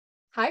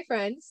Hi,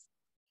 friends.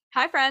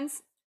 Hi,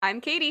 friends.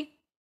 I'm Katie.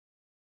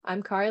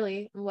 I'm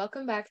Carly, and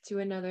welcome back to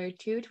another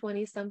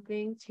 220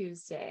 something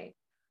Tuesday.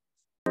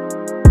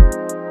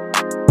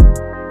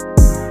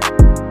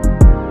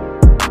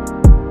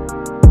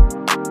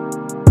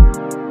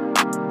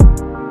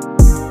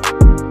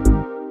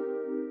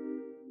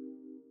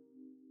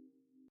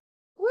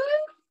 Woo!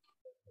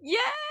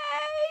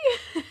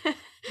 Yay!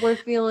 We're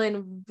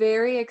feeling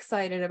very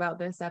excited about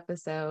this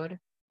episode. It's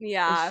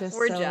Yeah, just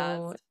we're so,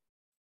 jazzed.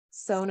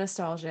 so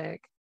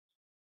nostalgic.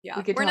 We Yeah,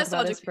 could we're talk about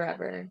nostalgic this people.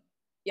 forever.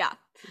 Yeah.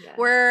 Yes.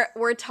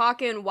 We're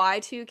talking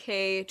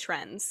Y2K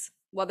trends,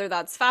 whether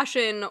that's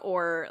fashion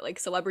or like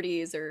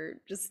celebrities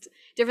or just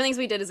different things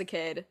we did as a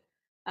kid.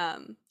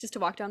 Just to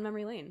walk down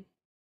memory lane.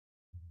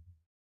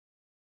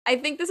 I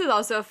think this is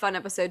also a fun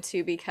episode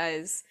too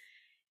because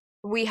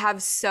we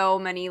have so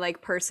many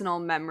like personal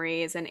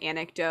memories and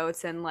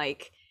anecdotes and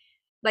like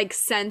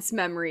sense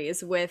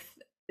memories with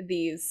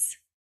these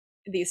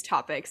these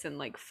topics and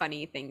like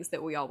funny things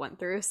that we all went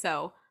through.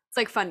 So it's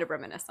like fun to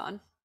reminisce on.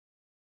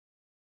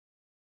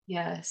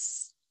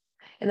 Yes.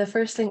 And the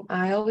first thing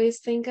I always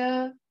think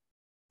of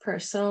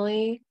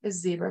personally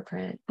is zebra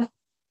print.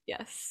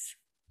 Yes.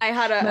 I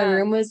had My a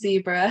room was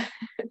zebra.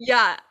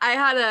 yeah, I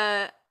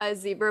had a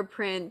zebra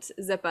print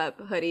zip up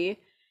hoodie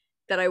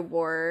that I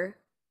wore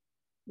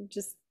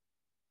just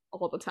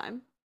all the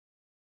time.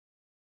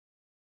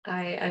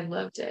 I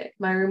loved it.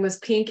 My room was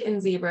pink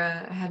and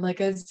zebra. I had like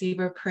a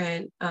zebra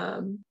print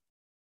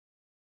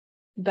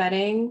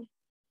bedding,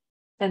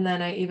 and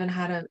then I even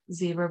had a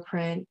zebra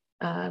print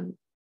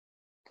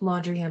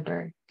laundry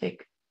hamper.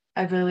 Like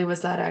I really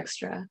was that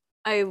extra.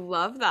 I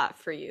love that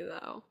for you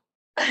though.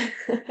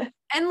 It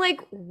And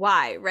like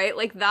why, right?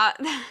 Like that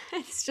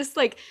it's just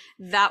like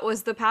that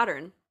was the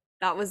pattern.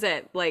 That was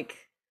it. Like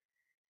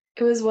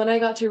was when I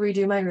got to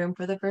redo my room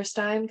for the first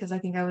time because I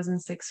think I was in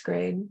sixth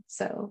grade.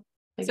 So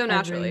like so every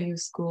naturally new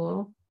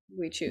school.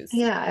 we choose.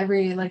 Yeah,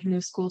 every like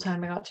new school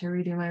time I got to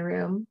redo my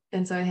room.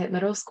 And so I hit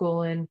middle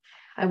school and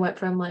I went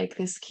from like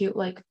this cute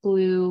like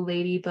blue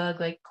ladybug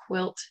like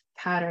quilt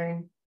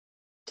pattern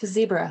to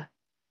zebra.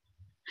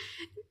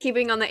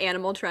 Keeping on the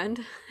animal trend.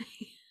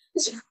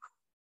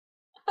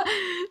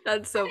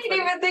 That's I so didn't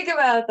funny. even think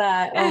about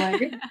that. Oh my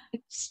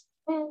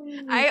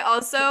gosh. I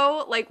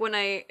also like when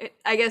I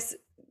guess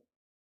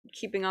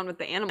keeping on with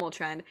the animal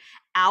trend,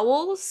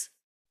 owls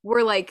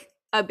were like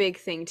a big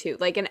thing too.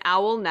 Like an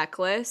owl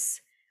necklace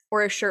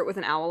or a shirt with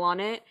an owl on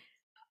it.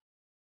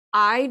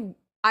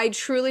 I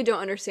truly don't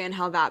understand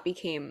how that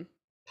became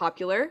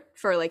popular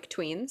for like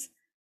tweens.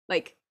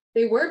 Like,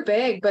 They were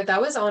big, but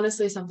that was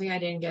honestly something I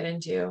didn't get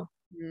into.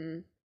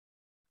 mm,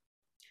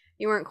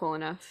 you weren't cool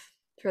enough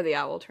for the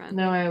owl trend.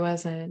 No, I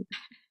wasn't.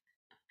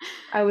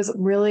 I was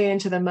really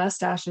into the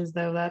mustaches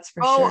though, that's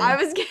for Oh, sure. I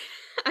was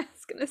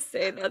gonna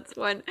say that's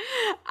one.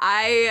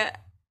 I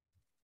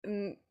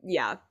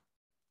yeah,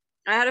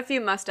 I had a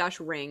few mustache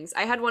rings.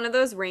 I had one of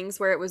those rings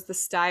where it was the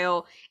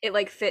style, it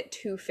like fit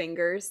two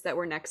fingers that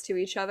were next to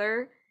each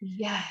other. Like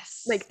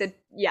Yes.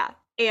 yeah.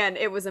 And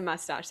it was a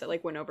mustache that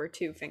like went over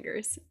two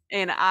fingers.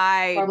 And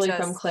I Probably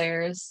from just,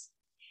 Claire's.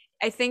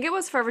 I think it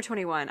was Forever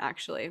 21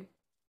 actually.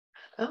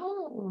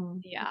 Oh,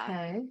 Yeah.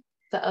 okay.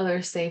 The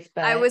other safe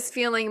I bet. was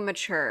feeling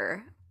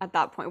mature at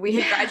that point. We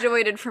had Yeah.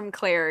 graduated from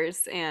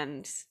Claire's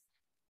and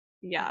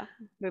yeah,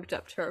 moved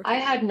up to Forever I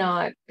 21. had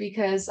not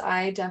because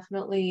I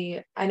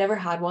never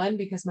had one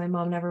because my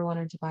mom never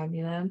wanted to buy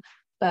me them.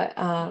 But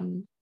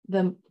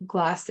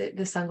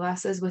the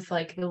sunglasses with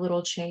like the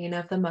little chain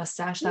of the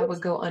mustache that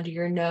would go under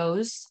your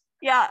nose.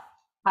 Yeah.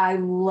 I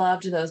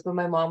loved those, but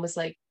my mom was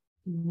like,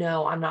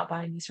 "No, I'm not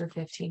buying these for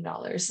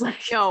 $15." Like,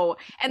 No.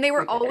 And they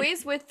were stupid.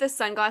 always with the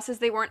sunglasses.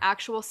 They weren't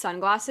actual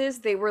sunglasses.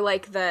 They were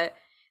like the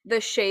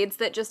shades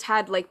that just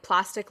had like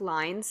plastic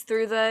lines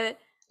through the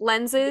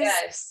lenses. Like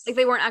Yes.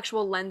 they weren't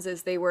actual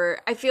lenses. They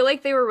were I feel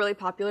like they were really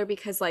popular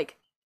because like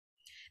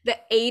the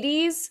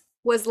 80s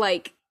was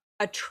like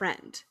a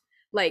trend.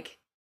 Like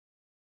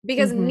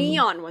because Hmm.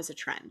 neon was a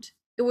trend.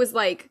 It was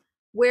like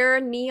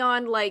wear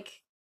neon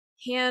like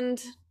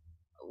hand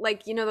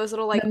like you know those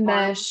little The like arm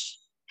mesh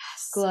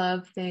yes,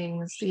 glove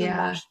things. the Yeah.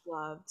 mesh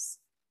gloves.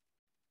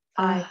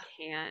 I Uh,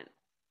 can't.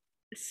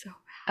 So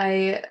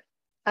I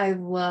I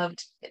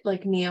loved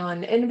like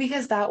neon. And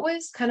because that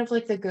was kind of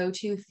like the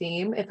go-to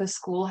theme if a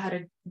school had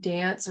a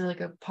dance or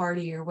like a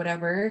party or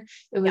whatever, it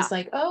yeah. was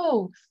like,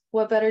 oh,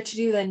 what better to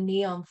do than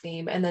neon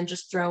theme and then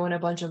just throw in a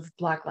bunch of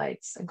black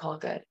lights and call it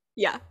good.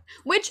 Yeah.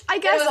 Which I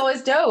And it was guess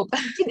always dope.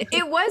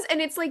 it was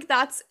and it's like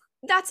that's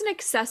an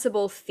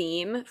accessible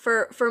theme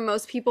for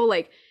most people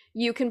like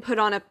you can put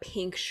on a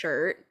pink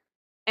shirt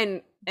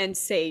and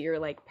say you're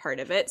like part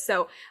of it.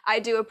 So I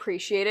do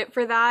appreciate it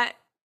for that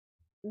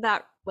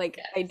like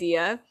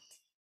idea.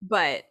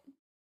 But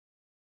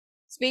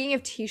speaking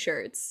of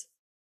t-shirts,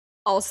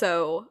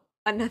 also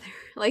another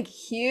like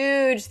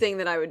huge thing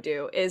that I would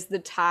do is the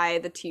tie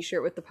the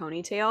t-shirt with the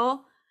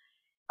ponytail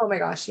Oh my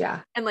gosh,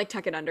 yeah. and like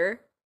tuck it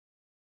under.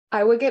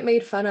 I would get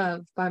made fun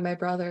of by my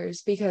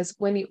brothers because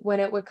when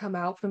it would come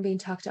out from being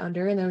tucked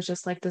under and there was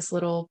just like this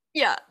little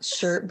Yeah.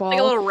 shirt Like a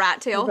ball, little rat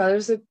my tail.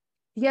 brothers would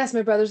yes,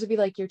 my brothers would be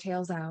like, your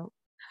tail's out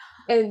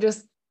and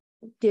just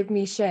give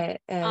me shit.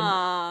 And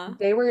Uh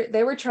they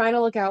were trying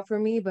to look out for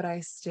me, but I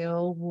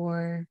still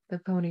wore the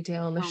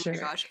ponytail and the oh my shirt.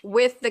 gosh.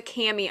 With the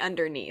cami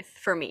underneath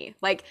for me.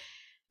 Like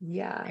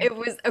Yeah. it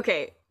was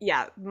okay.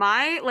 Yeah.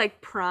 My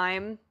like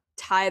prime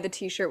tie the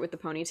t-shirt with the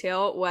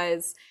ponytail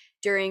was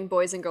during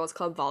Boys and Girls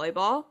Club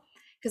volleyball.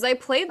 Because I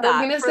played I was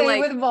that gonna for say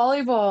like, with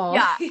volleyball.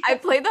 yeah, I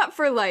played that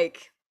for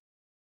like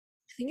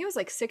I think it was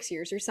like 6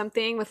 years or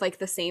something with like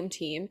the same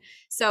team.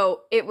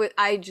 So it was,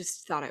 I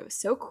just thought it was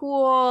so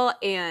cool.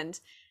 And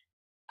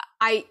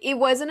it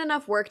wasn't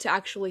enough work to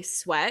actually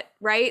sweat,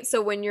 right?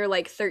 So when you're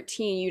like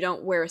 13, you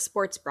don't wear a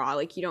sports bra.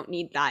 Like you don't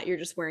need that. You're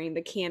just wearing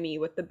the cami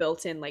with the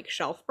built-in like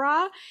shelf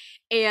bra.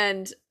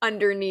 And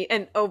underneath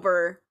and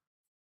over,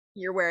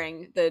 you're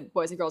wearing the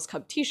Boys and Girls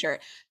Club t-shirt.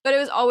 But it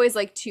was always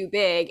like too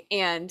big.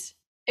 And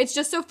it's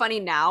just so funny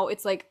now.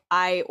 It's like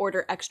I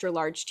order extra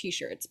large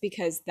t-shirts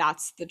because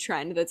that's the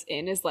trend that's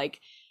in is like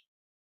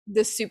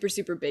the super,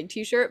 super big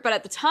t-shirt. But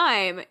at the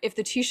time, if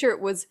the t-shirt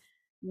was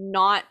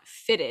not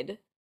fitted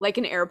like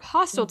an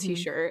Aeropostale Hmm.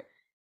 t-shirt,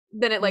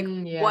 then it like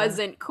Yeah.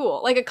 wasn't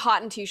cool. Like a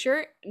cotton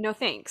t-shirt, no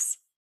thanks.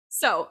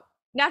 So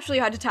naturally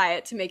you had to tie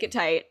it to make it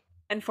tight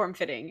and form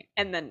fitting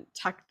and then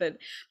tuck the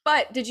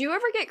but did you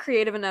ever get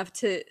creative enough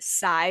to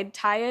side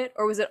tie it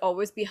or was it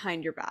always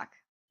behind your back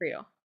for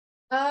you?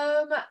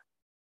 Um,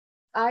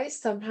 I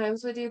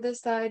sometimes would do the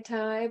side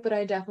tie, but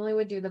I definitely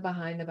would do the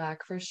behind the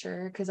back for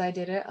sure because I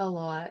did it a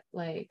lot.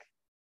 Like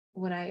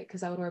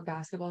because I would wear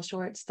basketball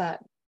shorts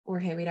that were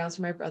hand-me-downs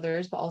from my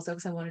brothers, but also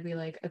because I wanted to be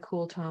like a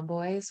cool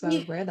tomboy, so I Yeah.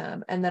 would wear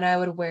them. And then I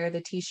would wear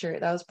the t-shirt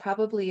that was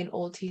probably an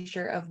old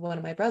t-shirt of one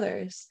of my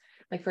brothers.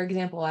 Like for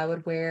example, I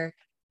would wear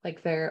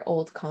like their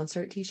old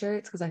concert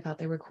t-shirts because I thought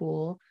they were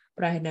cool,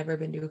 but I had never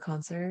been to a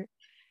concert.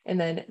 And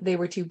then they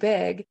were too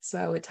big, so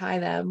I would tie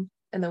them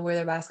and then wear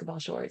their basketball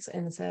shorts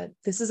and said,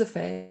 "This is a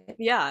fit."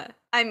 Yeah.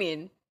 I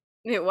mean,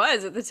 it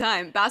was at the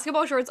time.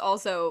 Basketball shorts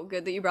also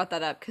good that you brought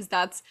that up because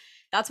that's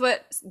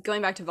what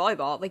going back to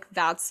volleyball, like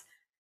that's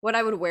what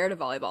I would wear to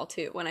volleyball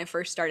too when I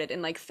first started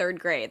in like third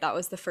grade. That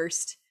was the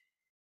first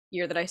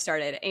year that I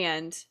started.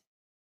 And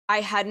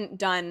I hadn't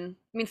done,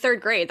 I mean, third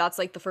grade, that's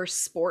like the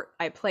first sport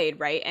I played,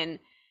 right? And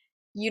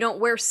you don't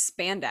wear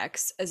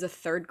spandex as a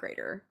third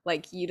grader.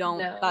 Like you don't,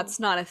 No. that's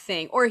not a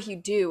thing. Or if you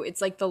do,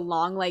 it's like the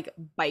long like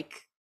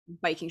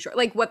biking short,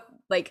 like what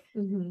like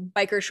Hmm.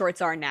 biker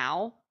shorts are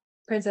now.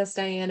 Princess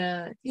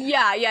Diana.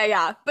 Yeah. Yeah, yeah,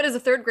 yeah. But as a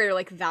third grader,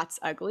 like that's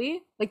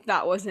ugly. Like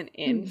that wasn't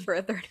in for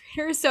a third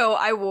grader. So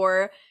I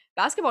wore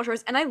basketball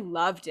shorts and I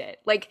loved it.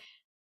 Like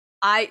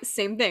I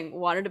same thing,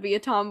 wanted to be a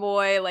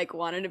tomboy, like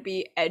wanted to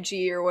be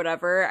edgy or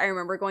whatever. I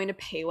remember going to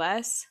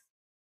Payless.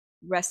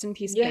 Rest in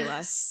peace, Payless.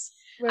 Yes.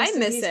 I Rest in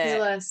miss peace, it.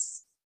 Payless.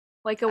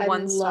 Like a I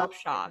one-stop love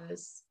shop.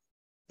 Payless.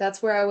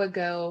 That's where I would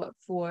go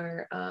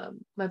for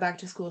my back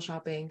to school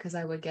shopping because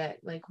I would get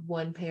like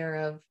one pair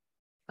of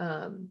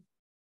um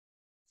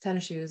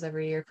tennis shoes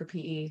every year for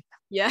PE.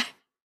 Yeah.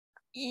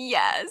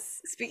 Yes.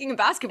 Speaking of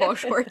basketball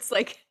shorts,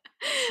 like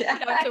you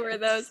have to wear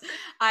those. Yes.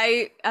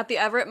 I at the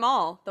Everett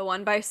Mall, the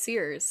one by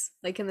Sears,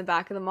 like in the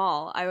back of the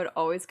mall, I would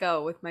always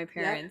go with my Yep.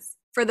 parents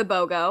for the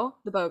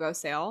BOGO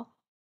sale.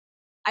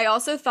 I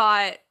also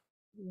thought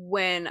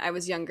when I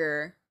was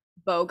younger,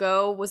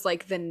 BOGO was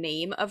like the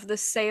name of the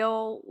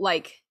sale.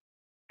 Like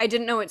I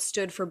didn't know it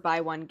stood for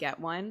buy one, get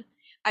one.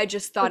 I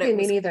just thought Okay, it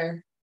me was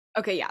neither.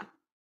 okay, yeah.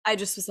 I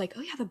just was like,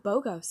 oh yeah, the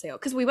BOGO sale.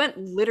 Because we went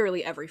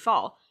literally every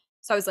fall.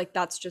 So I was like,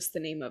 that's just the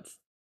name of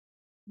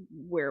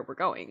where we're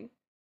going.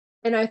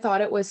 And I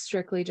thought it was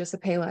strictly just a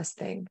Payless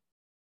thing.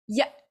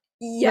 Yeah.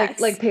 Like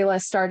Yes.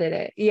 Payless started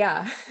it.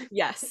 Yeah.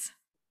 Yes.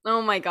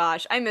 Oh my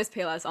gosh. I miss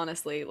Payless,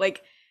 honestly.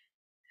 Like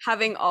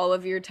having all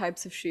of your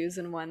types of shoes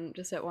in one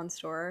just at one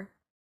store.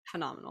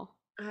 Phenomenal.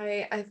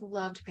 I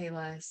loved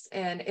Payless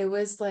and it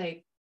was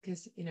like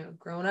because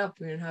growing up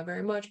we didn't have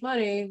very much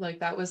money. Like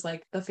that was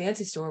like the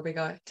fancy store we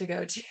got to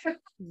go to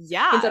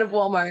Yeah. instead of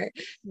Walmart.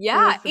 It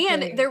Yeah. was the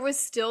And there place. was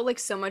still like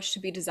so much to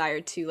be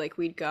desired too. Like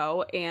we'd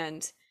go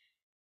and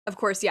of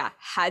course, yeah,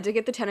 had to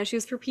get the tennis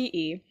shoes for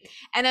PE.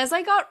 And as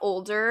I got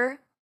older,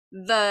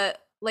 the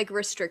like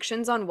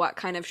restrictions on what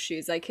kind of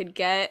shoes I could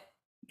get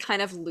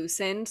kind of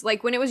loosened.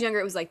 Like when it was younger,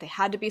 it was like they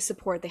had to be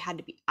support, they had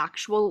to be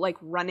actual like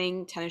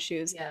running tennis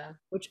shoes, Yeah.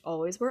 which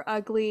always were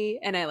ugly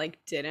and I like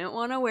didn't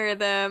want to wear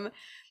them.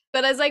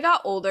 But as I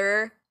got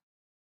older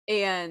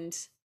and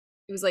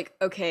it was like,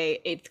 okay,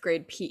 eighth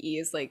grade PE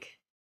is like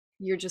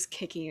you're just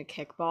kicking a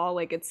kickball.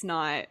 Like it's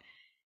not,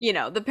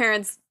 the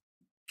parents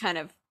kind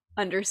of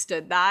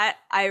understood that.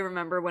 I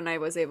remember when I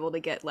was able to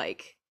get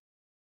like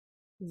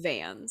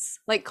Vans,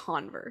 like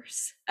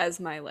Converse as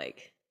my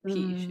like PE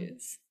Mm.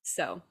 shoes.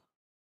 So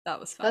that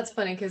was fun. That's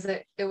funny because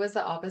it was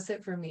the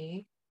opposite for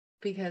me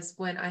because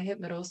when I hit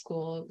middle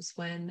school, it was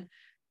when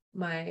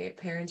my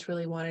parents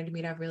really wanted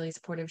me to have really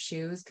supportive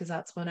shoes because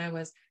that's when I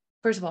was,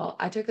 first of all,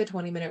 I took the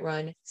 20-minute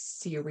run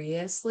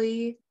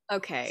seriously.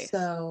 Okay.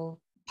 So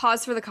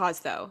pause for the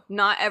cause though.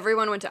 Not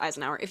everyone went to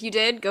Eisenhower. If you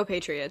did, go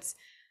Patriots.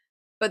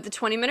 But the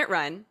 20-minute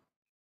run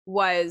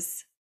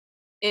was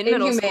in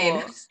middle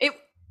Inhumane. school. It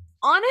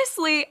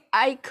honestly,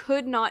 I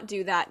could not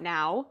do that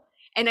now.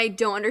 And I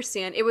don't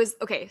understand. It was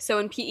okay, so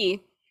in PE,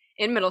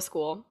 in middle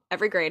school,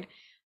 every grade,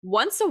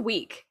 once a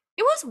week.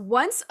 It was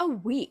once a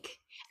week.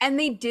 And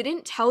they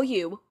didn't tell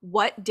you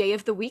what day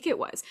of the week it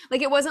was.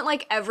 Like, it wasn't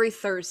like every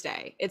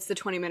Thursday, it's the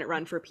 20-minute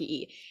run for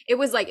PE. It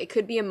was like, it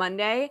could be a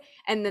Monday,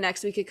 and the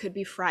next week it could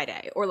be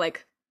Friday, or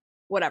like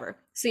whatever.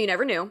 So you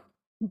never knew.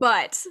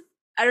 But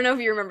I don't know if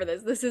you remember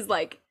this. This is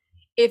like,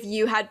 if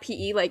you had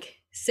PE like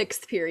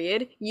sixth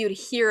period, you'd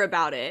hear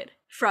about it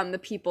from the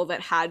people that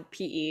had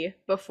PE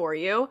before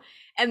you.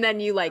 And then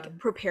you like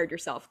prepared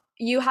yourself.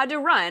 You had to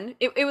run.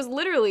 It was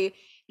literally,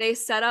 they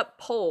set up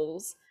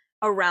poles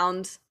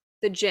around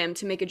the gym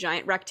to make a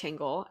giant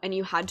rectangle, and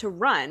you had to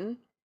run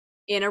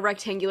in a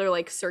rectangular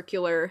like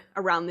circular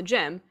around the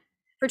gym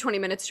for 20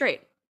 minutes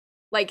straight.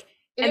 Like,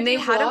 and they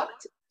had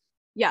walked,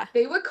 yeah,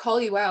 they would call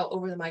you out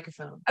over the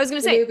microphone. I was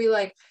gonna So say, they'd be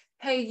like,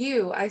 hey,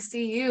 you, I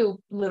see you,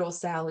 little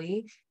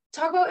Sally.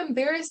 Talk about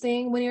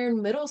embarrassing when you're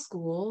in middle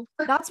school.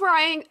 that's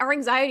where our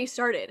anxiety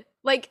started.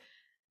 Like,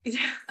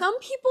 some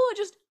people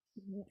just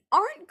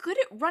aren't good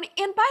at running.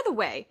 And by the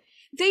way,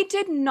 they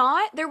did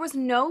not, there was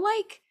no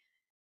like,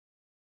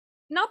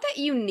 not that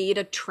you need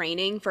a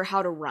training for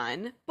how to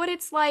run, but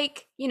it's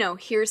like, you know,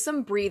 here's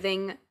some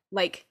breathing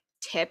like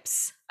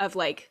tips of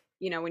like,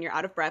 you know, when you're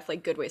out of breath,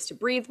 like good ways to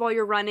breathe while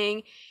you're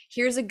running.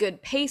 Here's a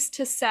good pace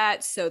to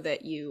set so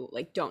that you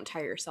like don't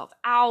tire yourself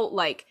out.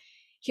 Like,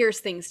 here's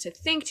things to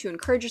think to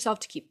encourage yourself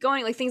to keep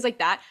going, like things like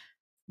that.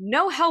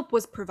 No help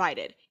was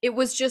provided. It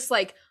was just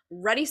like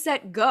ready,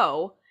 set,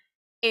 go.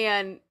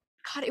 And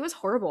God, it was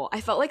horrible. I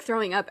felt like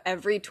throwing up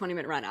every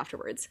 20-minute run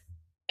afterwards.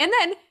 And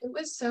then it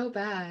was so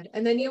bad.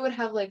 And then you would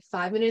have like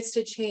 5 minutes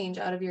to change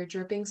out of your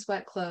dripping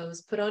sweat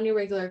clothes, put on your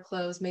regular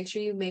clothes, make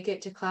sure you make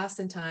it to class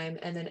in time.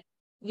 And then,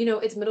 you know,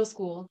 it's middle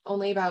school.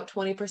 Only about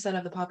 20%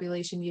 of the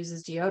population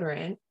uses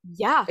deodorant.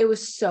 yeah, It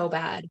was so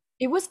bad.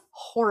 it was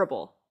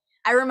horrible.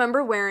 I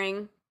remember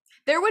wearing,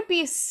 there would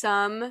be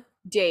some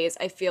days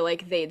I feel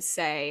like they'd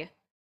say,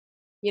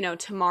 you know,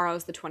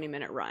 tomorrow's the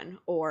 20-minute run.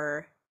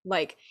 Or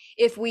like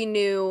if we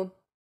knew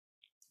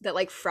that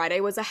like Friday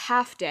was a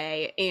half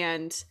day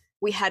and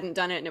we hadn't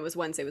done it and it was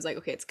Wednesday, it was like,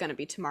 okay, it's gonna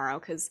be tomorrow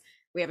because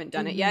we haven't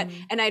done it yet.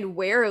 And I'd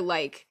wear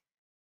like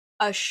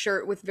a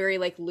shirt with very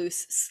like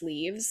loose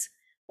sleeves,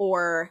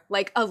 or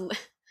like a,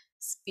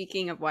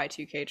 speaking of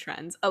Y2K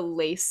trends, a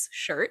lace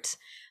shirt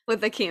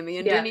with a cami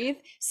underneath,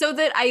 so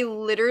that I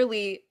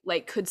literally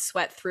like could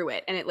sweat through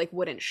it and it like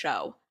wouldn't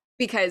show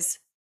because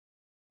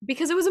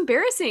it was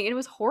embarrassing and it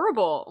was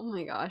horrible. Oh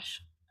my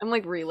gosh. I'm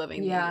like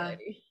reliving the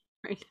anxiety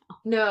right now.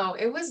 No,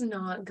 it was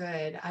not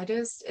good.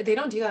 They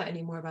don't do that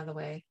anymore, by the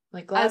way.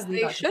 Like, As glad we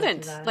they got to go through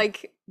shouldn't. that.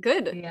 Like,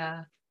 good.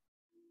 Yeah.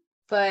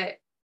 But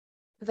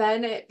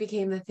then it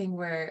became the thing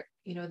where,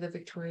 you know, the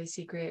Victoria's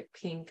Secret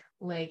pink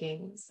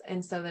leggings.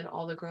 And so then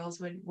all the girls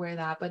would wear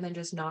that, but then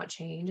just not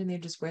change. And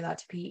they'd just wear that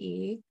to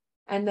PE.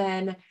 And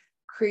then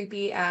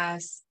creepy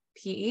ass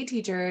PE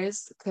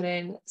teachers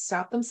couldn't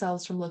stop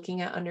themselves from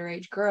looking at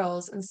underage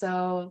girls. And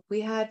so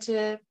we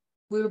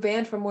were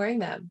banned from wearing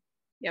them.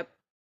 Yep.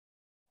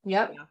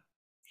 Yep. Yeah.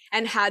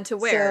 And had to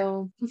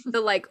wear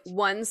the like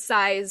one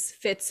size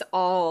fits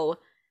all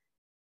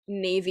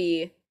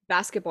navy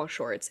basketball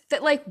shorts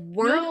that like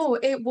weren't. No,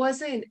 it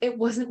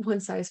wasn't one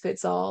size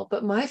fits all,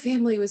 but my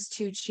family was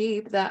too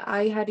cheap that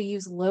I had to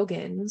use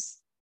Logan's.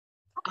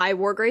 I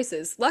wore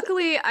Grace's.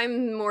 Luckily,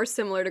 I'm more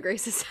similar to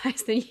Grace's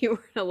size than you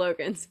were to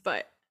Logan's,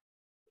 but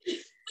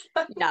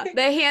yeah,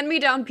 the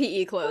hand-me-down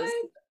PE clothes.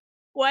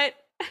 What?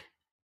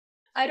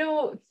 I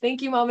don't,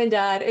 thank you, mom and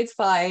dad. It's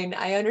fine.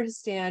 I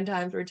understand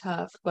times were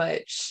tough,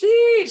 but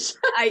sheesh.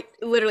 I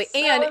literally, So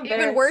and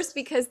even worse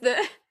because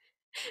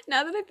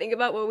now that I think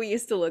about what we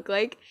used to look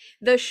like,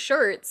 the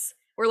shirts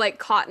were like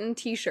cotton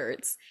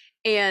t-shirts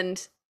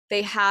and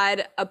they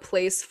had a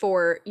place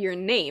for your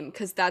name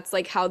because that's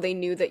like how they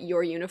knew that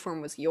your uniform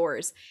was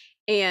yours.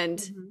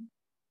 And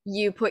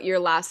you put your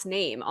last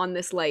name on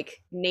this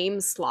like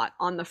name slot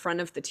on the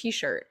front of the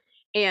t-shirt.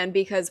 And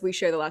because we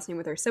share the last name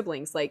with our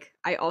siblings, like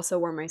I also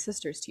wore my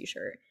sister's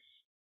t-shirt.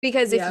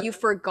 Because if you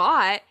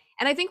forgot,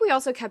 and I think we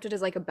also kept it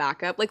as like a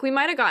backup, like we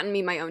might have gotten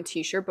me my own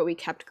t-shirt, but we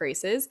kept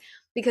Grace's.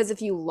 Because if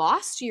you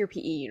lost your PE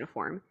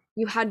uniform,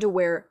 you had to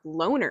wear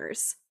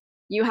loaners.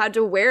 You had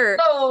to wear.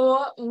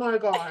 Oh my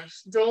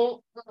gosh.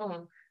 Don't.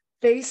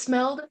 They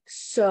smelled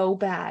so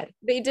bad.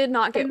 They did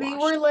not get and they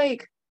washed. were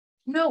like,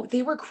 no,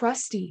 they were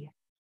crusty.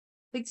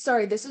 Like,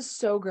 sorry, this is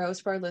so gross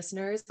for our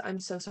listeners. I'm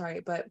so sorry,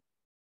 but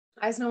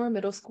Eisenhower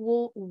Middle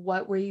School,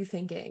 what were you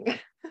thinking?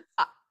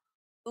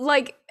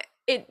 Like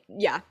it,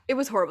 yeah, it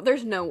was horrible.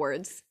 There's no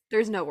words.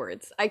 There's no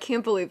words. I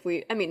can't believe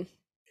I mean,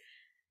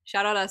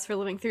 shout out us for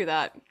living through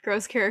that.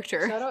 Gross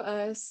character. Shout out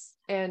us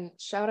and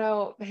shout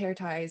out hair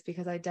ties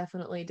because I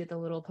definitely did the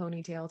little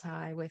ponytail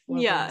tie with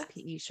Logan's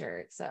PE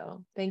shirt.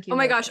 So thank you. Oh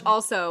my gosh.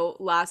 Also,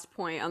 last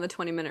point on the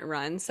 20-minute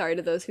run. Sorry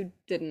to those who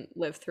didn't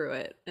live through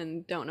it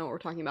and don't know what we're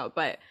talking about,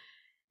 but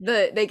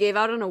They gave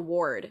out an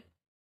award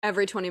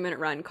every 20-minute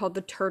run called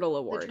the Turtle The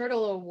Award.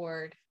 Turtle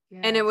Award.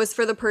 And it was Yes.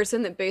 for the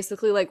person that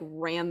basically like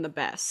ran the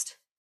best.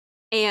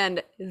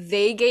 And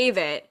they gave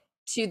it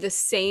to the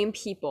same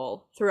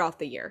people throughout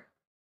the year.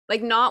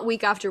 Like not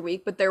week after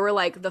week, but there were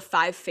like the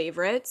 5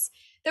 favorites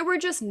that were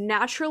just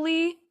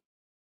naturally.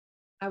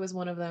 I was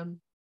one of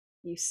them.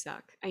 You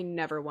suck. I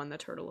never won the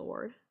Turtle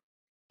Award.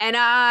 And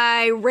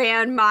I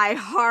ran my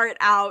heart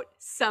out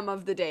some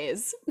of the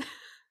days.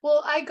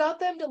 Well, I got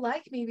them to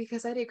like me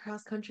because I did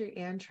cross country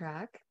and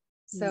track.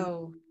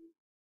 So,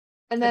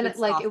 and I then did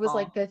like it was softball.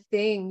 like the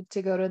thing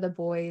to go to the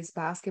boys'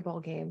 basketball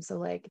game. So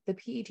like the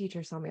PE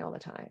teacher saw me all the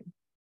time.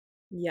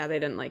 Yeah, they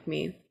didn't like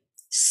me.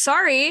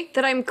 Sorry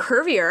that I'm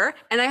curvier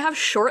and I have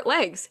short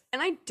legs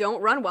and I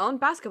don't run well in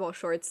basketball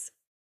shorts.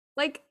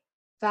 Like,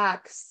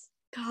 Facts.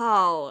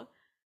 Cal,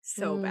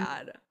 so Mm,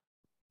 bad. if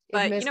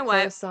But you Miss know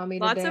what? Close saw me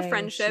Lots of today, she would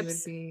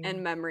friendships be,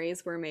 and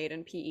memories were made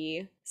in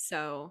PE,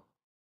 so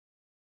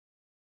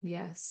we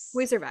yes.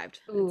 survived.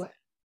 Ooh,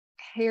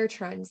 hair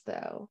trends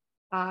though.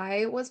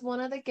 I was one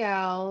of the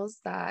gals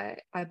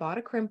that I bought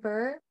a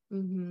crimper.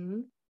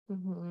 And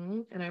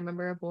I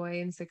remember a boy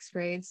in sixth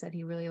grade said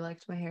he really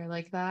liked my hair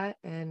like that.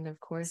 And of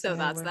course So I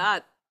that's would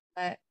that.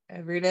 that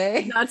every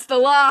day. That's the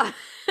law.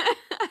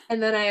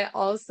 And then I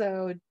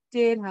also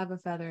did have a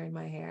feather in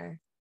my hair.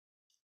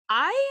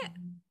 I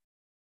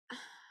Mhm.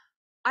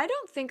 I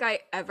don't think I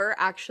ever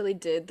actually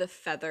did the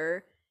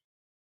feather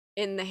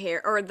in the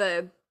hair or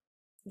the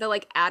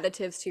like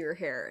additives to your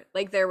hair.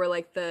 Like there were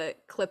like the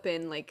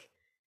clip-in like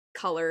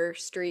color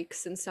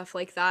streaks and stuff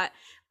like that.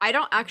 I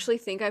don't actually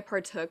think I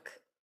partook?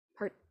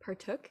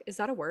 Is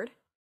that a word?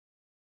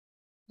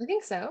 I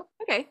think so.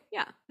 Okay,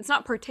 yeah. It's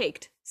not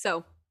partaked.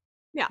 So,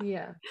 yeah.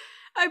 Yeah.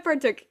 I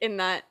partook in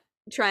that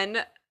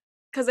trend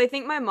because I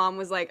think my mom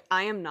was like,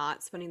 I am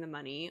not spending the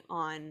money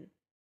on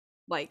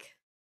like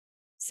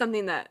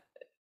something that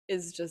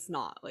is just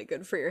not like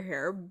good for your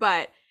hair.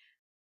 But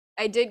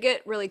I did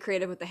get really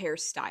creative with the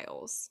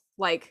hairstyles.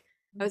 Like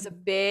I was a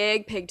Mhm.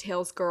 big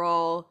pigtails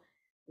girl,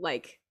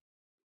 like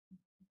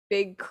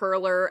big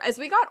curler. As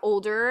we got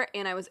older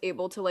and I was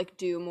able to like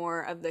do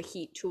more of the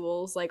heat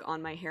tools like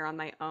on my hair on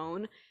my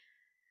own,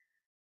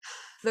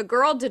 the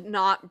girl did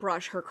not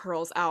brush her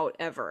curls out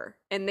ever.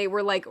 And they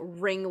were like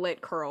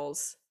ringlet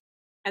curls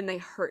and they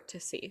hurt to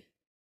see.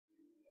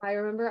 I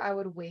remember I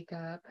would wake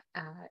up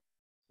at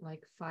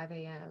like 5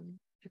 a.m.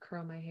 to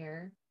curl my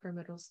hair for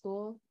middle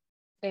school.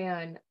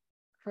 And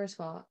first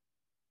of all,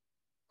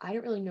 I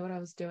didn't really know what I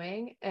was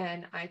doing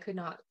and I could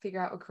not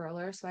figure out a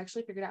curler. So I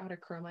actually figured out how to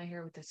curl my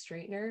hair with a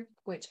straightener,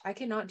 which I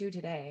cannot do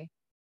today.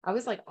 I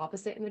was like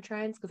opposite in the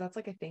trends because that's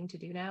like a thing to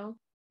do now.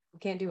 I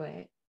can't do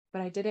it.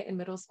 But I did it in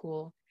middle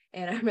school.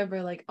 And I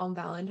remember like on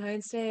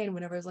Valentine's Day and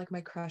whenever it was like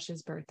my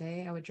crush's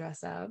birthday, I would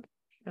dress up.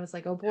 And I was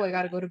like, oh boy, I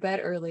got to go to bed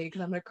early because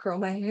I'm going to curl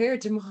my hair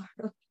tomorrow.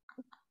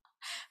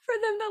 For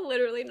them to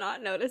literally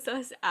not notice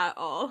us at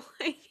all.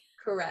 Like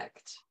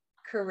Correct.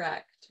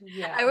 Correct. I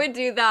Yeah. would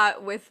do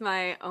that with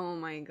my oh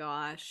my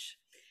gosh.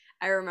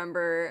 I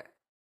remember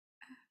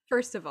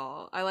first of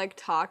all, I like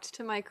talked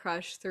to my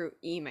crush through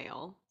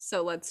email.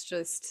 So let's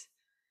just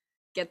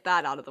get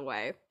that out of the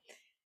way.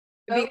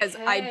 Because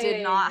I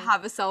did not Okay.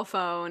 have a cell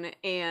phone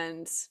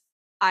and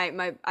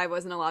I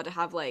wasn't allowed to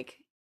have like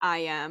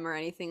IM or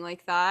anything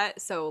like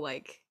that. So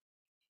like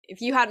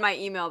if you had my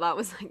email, that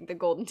was like the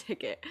golden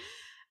ticket.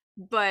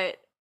 But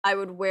I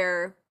would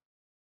wear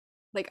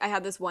like I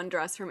had this one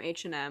dress from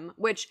H&M,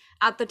 which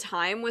at the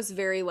time was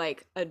very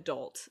like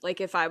adult. Like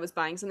if I was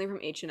buying something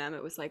from H&M,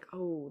 it was like,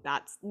 "Oh,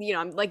 that's,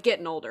 I'm like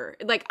getting older."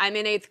 Like I'm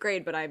in 8th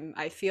grade, but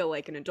I feel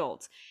like an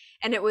adult.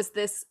 And it was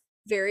this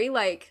very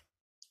like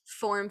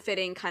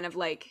form-fitting kind of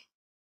like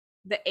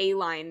the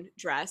A-line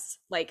dress.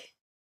 Like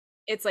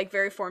it's like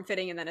very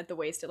form-fitting and then at the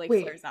waist it like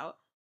Wait, flares out.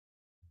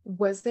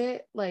 was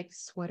it like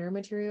sweater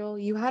material?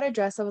 You had a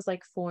dress that was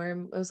like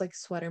it was like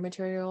sweater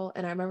material.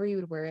 And I remember you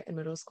would wear it in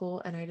middle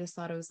school. And I just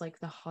thought it was like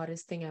the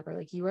hottest thing ever.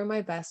 Like you were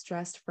my best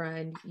dressed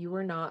friend. You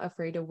were not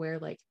afraid to wear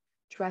like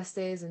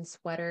dresses and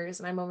sweaters.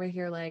 And I'm over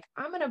here like,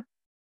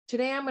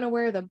 today I'm gonna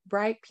wear the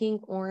bright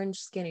pink orange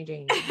skinny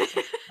jeans.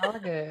 Like, all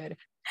good.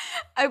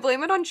 I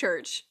blame it on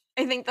church.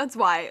 I think that's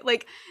why.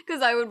 Like,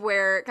 because I would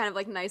wear kind of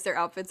like nicer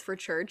outfits for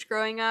church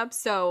growing up.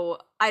 So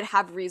I'd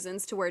have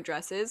reasons to wear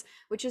dresses,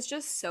 which is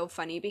just so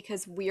funny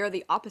because we are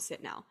the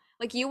opposite now.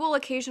 Like, you will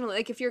occasionally,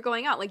 like, if you're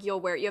going out, like, you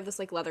have this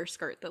like leather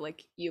skirt that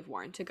like you've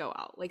worn to go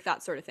out, like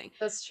that sort of thing.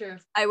 That's true.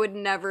 I would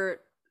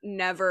never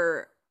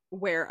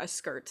wear a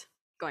skirt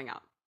going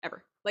out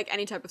ever, like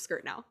any type of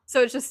skirt now.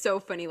 So it's just so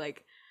funny.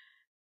 Like,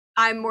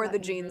 I'm more the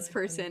That is jeans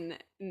really funny. person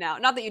now.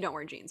 Not that you don't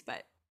wear jeans,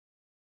 but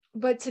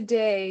But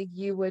today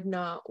you would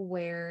not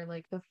wear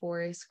like the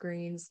forest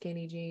green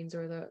skinny jeans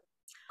or the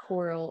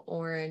coral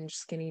orange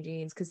skinny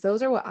jeans because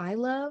those are what I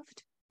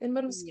loved in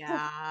middle school.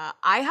 yeah,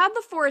 I had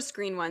the forest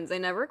green ones. I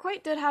never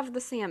quite did have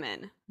the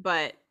salmon,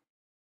 but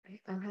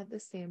I had the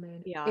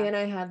salmon yeah, and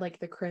I had like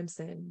the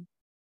crimson.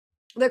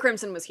 the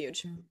crimson was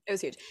huge. Mm. It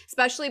was huge,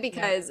 especially Yep.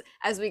 because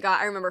as we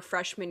got, I remember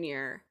freshman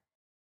year,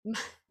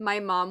 my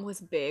mom was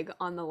big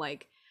on the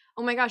like,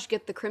 oh my gosh,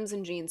 get the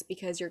crimson jeans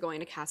because you're going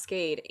to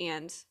Cascade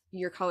and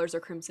your colors are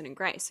crimson and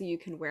gray, so you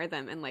can wear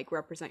them and like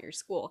represent your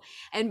school.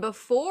 And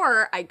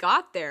before I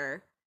got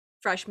there,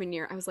 freshman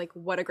year, I was like,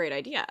 what a great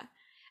idea.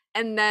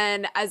 And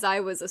then as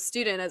I was a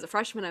student, as a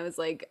freshman, I was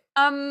like,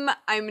 I'm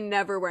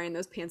never wearing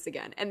those pants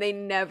again. And they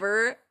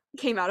never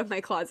came out of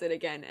my closet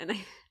again. And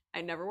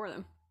I never wore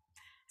them.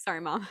 Sorry,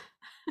 mom.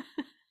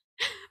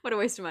 What a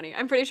waste of money.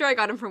 I'm pretty sure I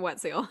got them from Wet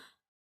Seal.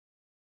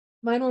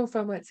 Mine were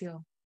from Wet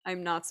Seal.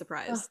 I'm not Oh,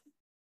 surprised.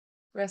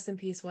 rest in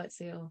peace, Wet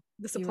Seal.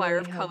 The You supplier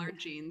really of colored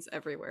jeans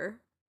everywhere.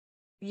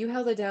 you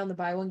held it down, the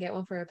buy one get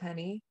one for a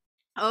penny.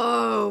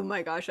 Oh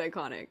my gosh,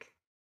 iconic.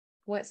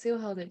 Wet Seal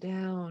held it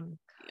down.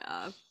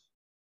 Yeah.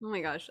 Oh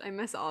my gosh, I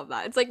miss all of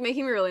that. It's like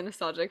making me really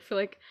nostalgic for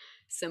like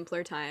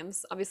simpler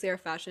times. Obviously, our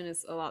fashion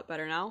is a lot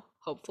better now,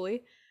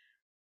 hopefully.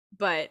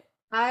 But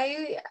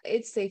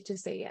It's safe to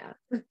say, yeah.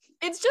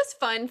 it's just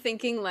fun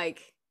thinking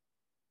like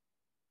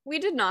we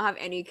did not have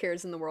any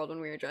cares in the world when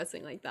we were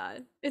dressing like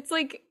that. It's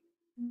like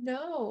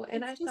No,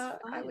 and I it's just thought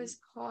I fun. was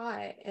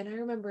caught. And I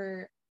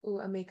remember, ooh,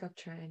 a makeup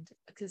trend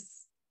because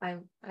I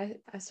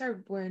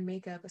started wearing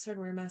makeup. I started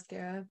wearing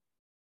mascara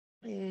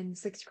in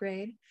sixth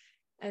grade,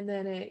 and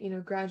then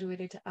it,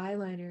 graduated to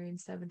eyeliner in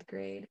seventh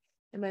grade.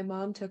 And my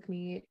mom took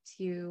me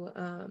to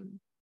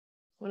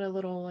one of the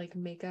little like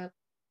makeup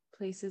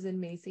places in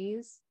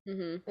Macy's,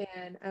 Mm-hmm.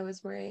 and I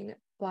was wearing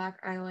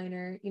black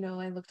eyeliner.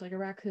 I looked like a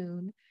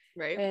raccoon.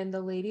 Right? And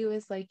the lady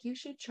was like, "You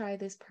should try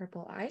this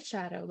purple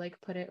eyeshadow,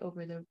 like put it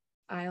over the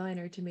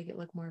eyeliner to make it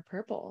look more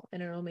purple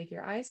and it'll make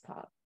your eyes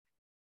pop."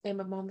 And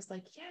my mom was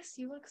like, "Yes,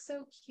 you look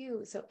so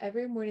cute." So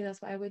every morning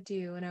that's what I would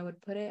do. And I would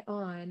put it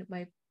on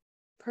my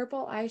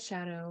purple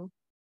eyeshadow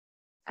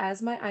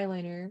as my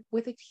eyeliner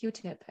with a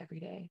Q-tip every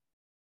day.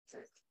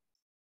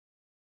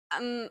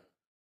 Um,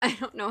 I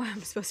don't know how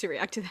I'm supposed to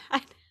react to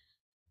that.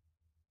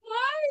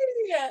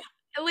 Why?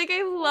 Like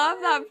I love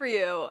Why? that for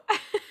you.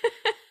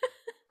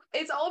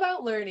 It's all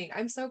about learning.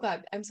 I'm so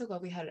glad. I'm so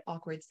glad we had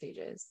awkward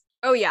stages.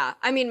 Oh yeah.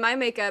 I mean, my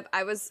makeup,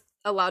 I was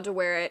allowed to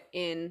wear it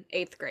in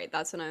 8th grade.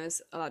 That's when I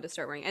was allowed to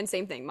start wearing. And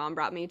same thing, mom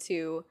brought me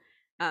to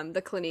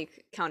the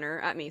Clinique counter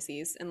at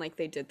Macy's and like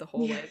they did the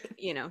whole Yeah.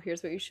 like,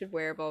 here's what you should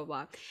wear, blah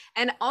blah blah.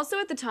 And also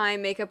at the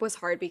time, makeup was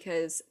hard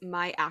because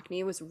my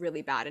acne was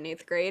really bad in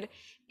 8th grade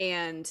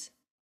and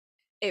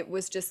it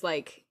was just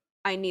like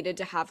I needed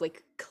to have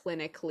like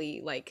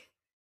clinically like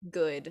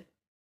good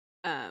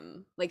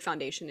like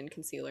foundation and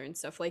concealer and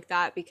stuff like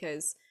that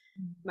because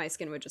my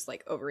skin would just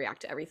like overreact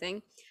to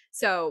everything.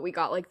 So we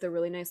got like the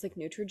really nice like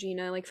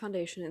Neutrogena like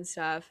foundation and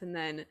stuff, and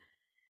then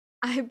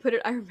I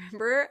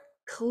remember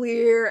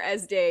clear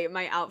as day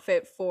my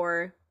outfit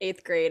for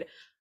 8th grade,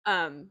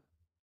 um,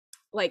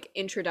 like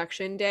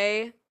introduction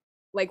day,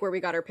 like where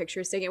we got our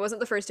pictures taken. It wasn't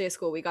the first day of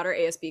school. We got our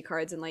ASB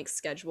cards and like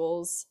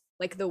schedules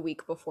like the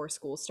week before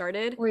school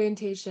started.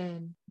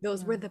 Orientation.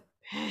 Those were Yeah. the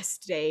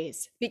best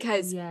days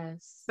because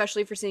Yes.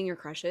 especially for seeing your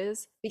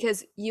crushes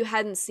because you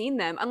hadn't seen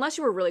them unless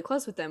you were really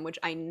close with them, which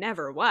I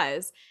never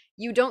was.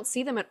 You don't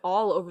see them at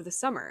all over the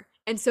summer.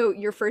 And so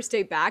your first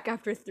day back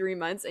after 3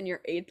 months and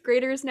you're 8th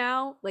graders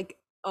now, like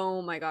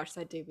oh my gosh,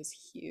 that day was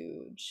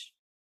huge.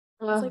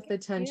 I was Oh, like, the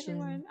hey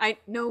everyone. tension. I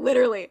no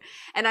literally.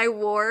 And I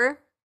wore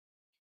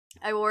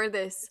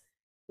this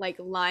like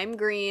lime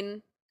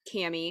green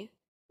cami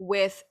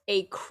with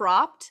a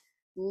cropped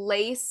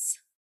lace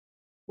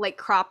like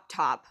crop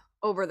top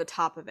over the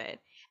top of it.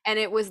 And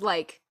it was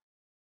like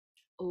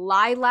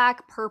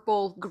lilac,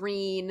 purple,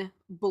 green,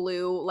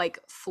 blue, like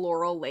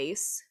floral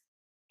lace.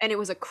 And it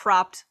was a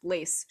cropped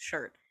lace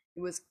shirt.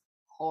 It was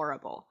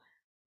horrible.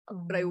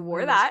 But I Oh,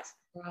 wore it was that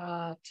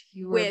cropped.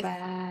 You were with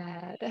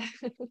bad.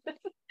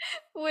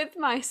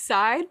 my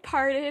side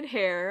parted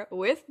hair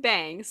with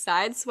bangs,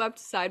 side swept,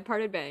 side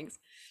parted bangs.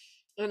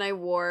 And I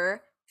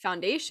wore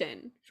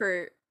foundation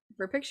for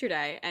picture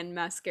day and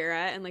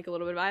mascara and like a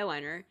little bit of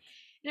eyeliner.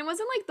 And it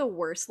wasn't like the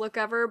worst look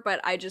ever, but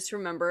I just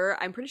remember,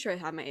 I'm pretty sure I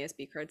have my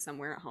ASB card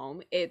somewhere at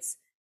home.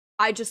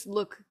 I just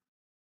look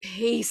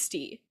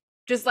pasty,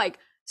 just like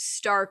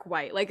stark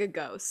white, like a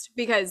ghost,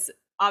 because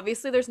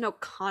obviously there's no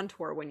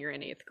contour when you're in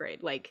 8th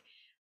grade. Like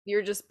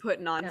you're just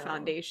putting on No.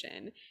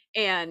 foundation.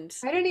 And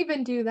I didn't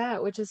even do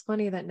that, which is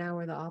funny that now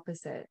we're the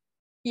opposite.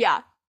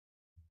 yeah,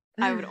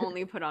 I would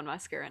only put on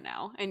mascara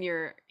now. And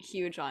you're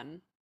huge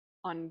on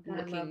I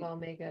love looking all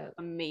makeup.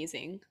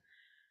 amazing.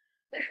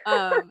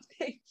 Um,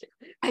 Thank you.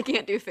 I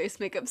can't do face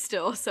makeup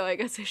still, so I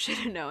guess I should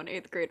have known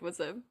 8th grade was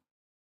a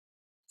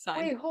sign.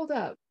 Wait, hold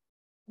up.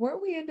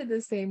 Weren't we into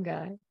the same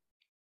guy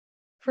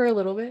for a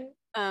little bit?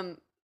 Um,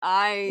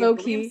 I Low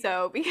believe key.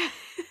 so because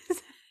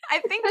I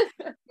think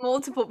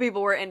multiple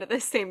people were into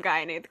the same guy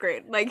in 8th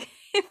grade. Like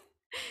if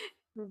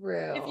you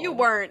Real.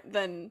 weren't,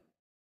 then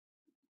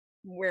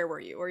where were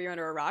you? Were you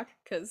under a rock?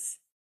 Because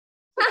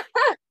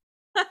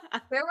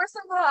There were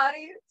some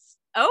hotties.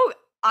 oh,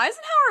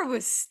 Eisenhower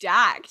was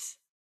stacked.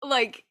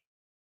 Like,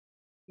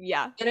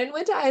 yeah, And then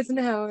went to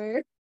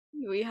Eisenhower.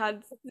 we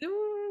had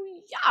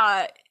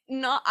yeah.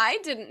 No, I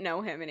didn't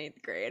know him in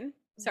 8th grade.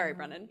 Sorry, Oh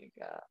Brennan.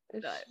 my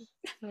gosh. But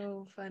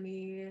So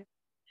funny.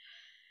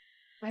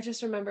 I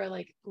just remember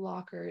like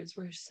lockers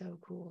were so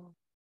cool.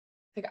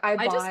 Like I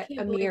I just bought a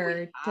can't believe we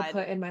mirror to had.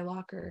 put in my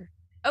locker.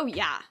 Oh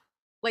yeah.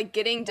 Like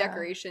getting Yeah.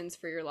 decorations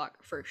for your locker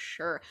for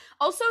sure.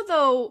 Also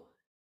though,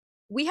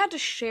 we had to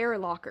share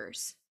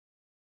lockers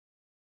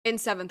in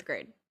 7th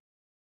grade,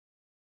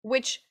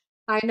 which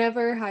I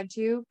never had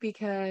to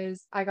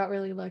because I got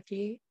really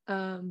lucky.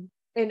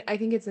 And I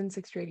think it's in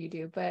sixth grade you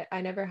do, but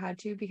I never had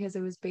to because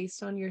it was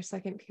based on your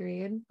second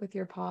period with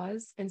your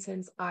pause. And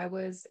since I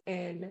was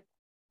in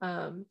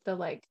the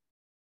like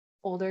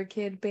older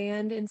kid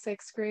band in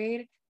sixth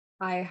grade,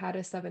 I had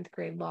a seventh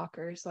grade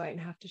locker, so I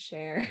didn't have to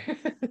share.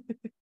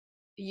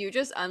 you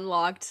just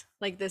unlocked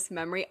like this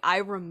memory. I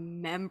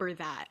remember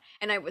that.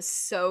 And I was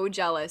so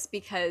jealous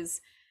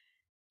because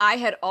I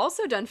had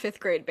also done 5th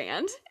grade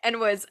band and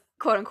was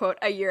quote unquote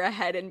a year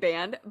ahead in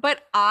band,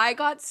 but I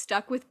got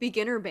stuck with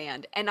beginner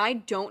band and I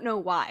don't know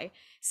why.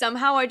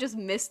 Somehow I just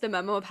missed the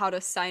memo of how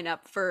to sign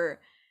up for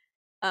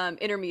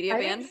intermediate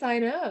I didn't band.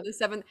 sign up. The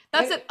 7th.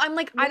 That's it. I'm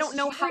like, I Miss don't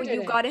know how Cheever did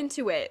you it. got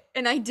into it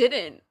and I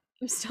didn't.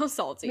 I'm still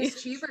salty.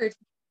 Miss Cheever,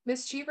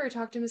 Miss Cheever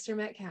talked to Mr.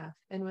 Metcalf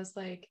and was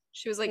like,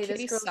 She was like, "Hey, this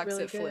Kitty girl's sucks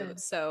really at flute, good."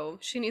 so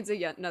she needs a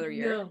yet another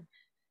year. No.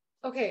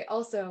 Okay,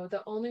 also,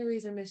 the only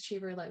reason Miss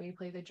Cheever let me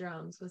play the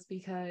drums was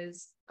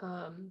because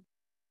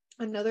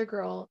another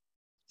girl,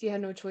 she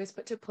had no choice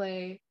but to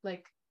play,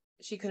 like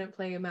she couldn't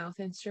play a mouth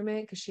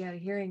instrument because she had a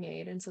hearing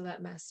aid, and so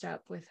that messed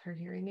up with her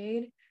hearing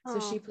aid. So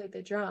she Oh. played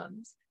the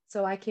drums.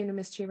 So I came to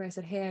Miss Cheever, I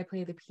said, "Hey, I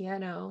play the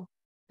piano.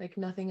 Like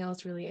nothing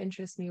else really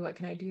interests me. What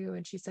can I do?"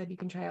 And she said, "You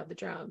can try out the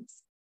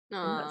drums."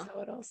 And that's Aw.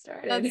 how it all That's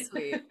started.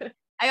 sweet.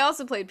 I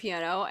also played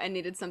piano and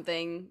needed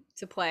something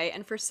to play,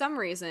 and for some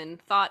reason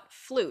thought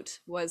flute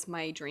was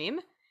my dream.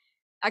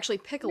 Actually,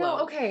 No, piccolo was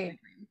my okay.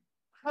 dream.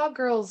 Hot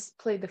girls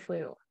played the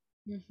flute.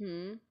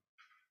 Mm-hmm.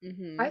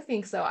 Mm-hmm. I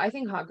think so. I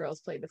think hot girls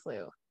played the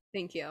flute.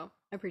 Thank you.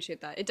 I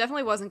appreciate that. It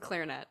definitely wasn't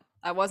clarinet.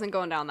 I wasn't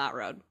going down that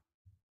road.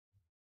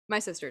 My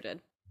sister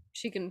did.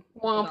 She can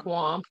hold Womp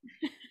on. womp.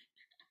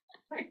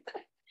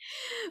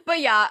 But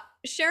yeah,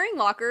 sharing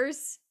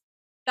lockers,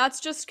 that's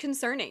just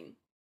concerning.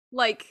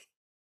 Like,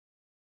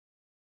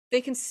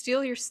 they can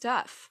steal your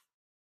stuff.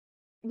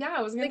 Yeah,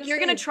 I was Like, gonna you're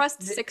gonna say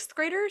trust 6th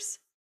graders?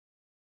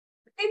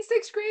 in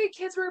sixth grade,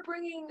 kids were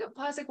bringing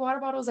plastic water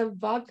bottles of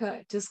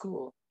vodka to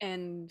school.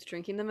 And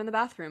drinking them in the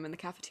bathroom in the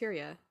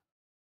cafeteria.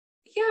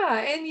 Yeah,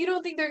 and you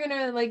don't think they're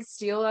gonna like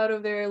steal out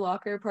of their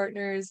locker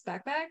partner's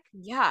backpack?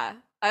 Yeah.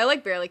 I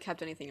like barely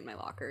kept anything in my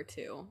locker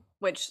too,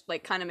 which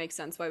like kind of makes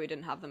sense why we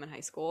didn't have them in high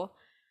school.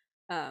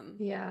 Um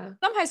Yeah.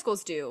 some high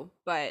schools do,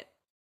 but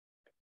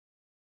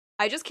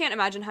I just can't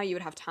imagine how you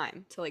would have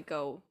time to like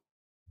go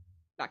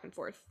back and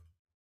forth.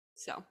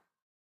 So,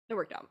 it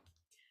worked out.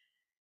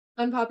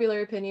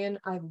 Unpopular opinion,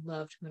 I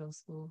loved middle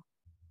school.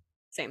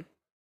 Same.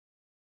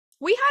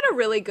 We had a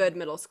really good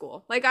middle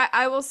school. Like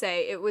I will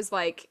say it was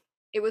like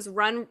it was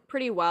run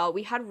pretty well.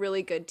 We had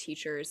really good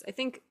teachers. I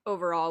think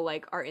overall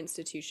like our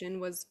institution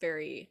was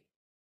very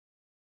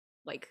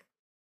like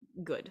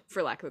good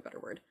for lack of a better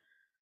word.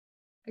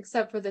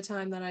 Except for the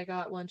time that I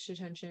got lunch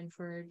detention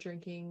for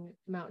drinking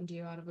Mountain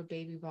Dew out of a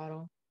baby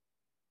bottle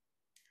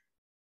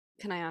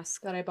Can I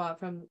ask that I bought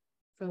from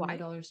the why?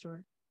 dollar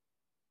store.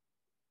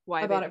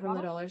 Why I a bought baby it from the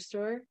bottle? dollar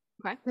store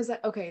Okay. because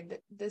okay,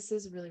 this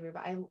is really weird,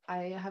 but I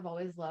have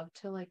always loved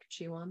to like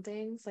chew on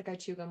things. Like I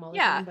chew gum all the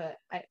time, Yeah.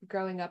 but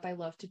growing up I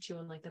loved to chew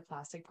on like the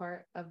plastic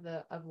part of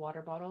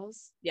water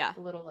bottles, Yeah.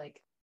 the little like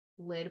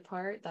lid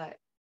part that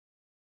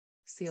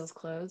seals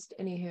closed.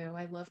 Anywho,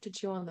 I love to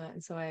chew on that,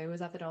 and so I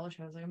was at the dollar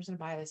store. I was like, I'm just gonna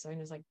buy this, so I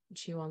can just like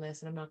chew on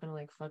this, and I'm not gonna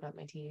like fuck up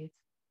my teeth.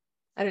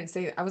 I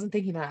wasn't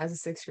thinking that as a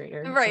sixth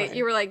grader. Right. You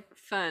Sorry. were like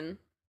fun.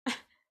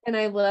 And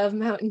I love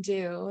Mountain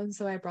Dew, and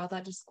so I brought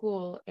that to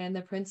school, and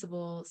the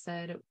principal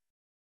said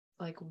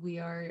like we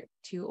are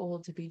too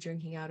old to be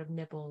drinking out of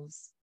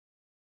nipples,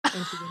 and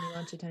she gave me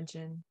lunch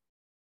attention.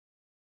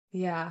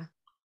 Yeah,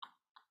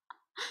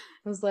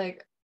 I was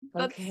like,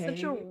 That's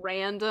such a okay.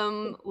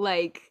 random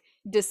like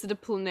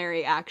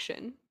disciplinary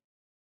action.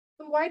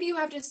 Why do you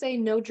have to say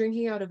no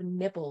drinking out of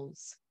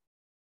nipples?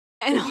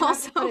 And Like you have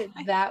also to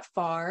put it that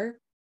far?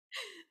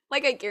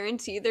 like I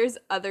guarantee there's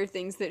other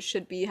things that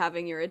should be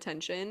having your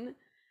attention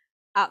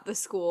at the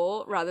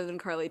school rather than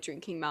Carly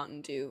drinking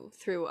Mountain Dew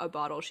through a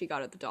bottle she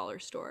got at the dollar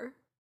store.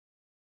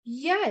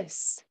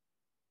 Yes.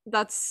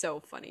 That's so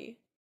funny.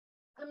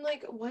 I'm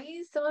like, why are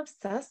you so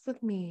obsessed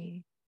with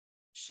me?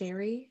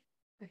 Sherry?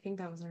 I think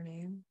that was her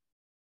name.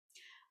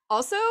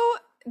 Also,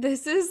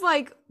 this is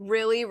like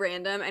really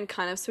random and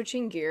kind of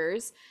switching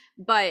gears,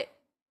 but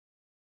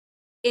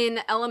in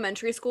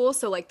elementary school,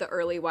 so like the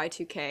early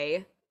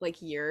Y2K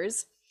like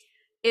years,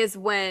 is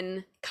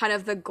when kind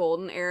of the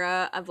golden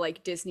era of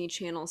like Disney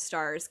Channel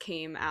stars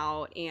came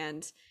out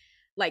and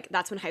like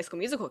that's when High School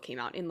Musical came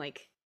out in like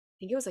I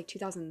think it was like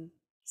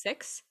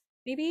 2006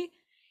 maybe.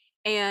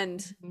 And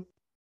Mhm.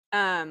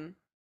 um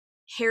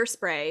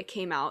Hairspray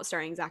came out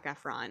starring Zac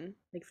Efron,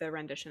 like the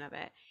rendition of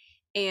it.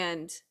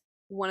 And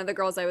one of the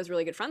girls I was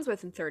really good friends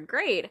with in 3rd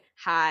grade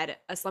had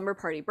a slumber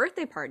party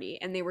birthday party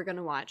and they were going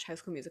to watch High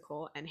School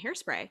Musical and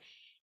Hairspray.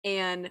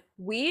 and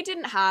we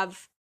didn't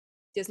have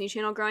Disney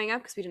Channel growing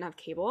up because we didn't have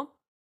cable.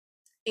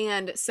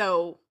 And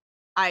so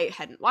I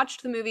hadn't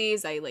watched the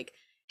movies. I like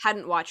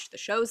hadn't watched the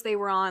shows they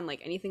were on,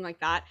 like anything like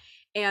that.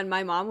 And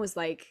my mom was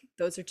like,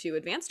 "Those are too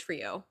advanced for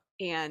you."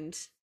 And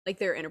like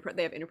they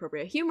have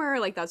inappropriate humor,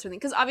 like that sort of thing.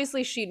 Because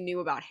obviously she knew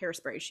about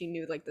Hairspray. She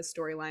knew like the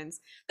storylines.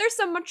 There's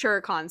some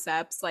mature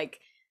concepts, like,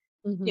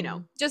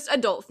 Mm-hmm. just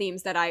adult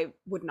themes that I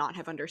would not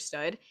have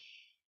understood.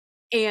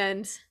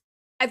 And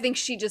I think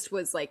she just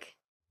was like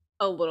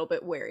a little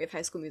bit wary of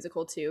High School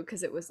Musical too,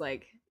 because it was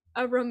like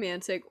a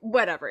romantic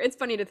whatever. It's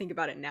funny to think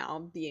about it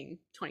now, being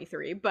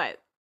 23, but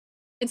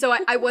and so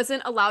I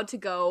wasn't allowed to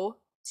go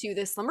to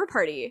this slumber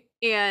party,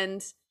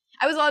 and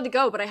I was allowed to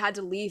go, but I had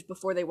to leave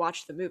before they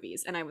watched the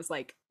movies, and I was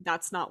like,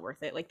 that's not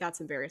worth it. Like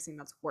that's embarrassing.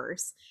 That's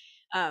worse.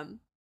 Um,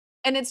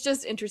 and it's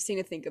just interesting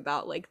to think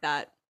about like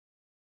that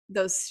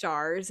those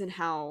stars and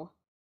how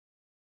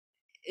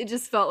it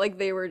just felt like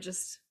they were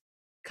just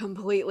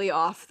completely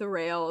off the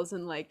rails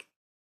and like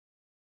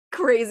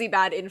crazy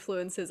bad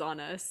influences on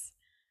us.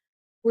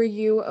 Were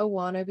you a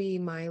wannabe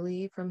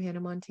Miley from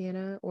Hannah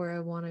Montana or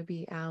a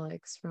wannabe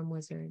Alex from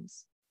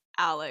Wizards?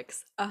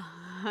 Alex,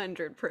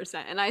 100%.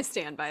 And I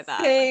stand by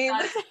that. Like Same.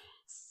 that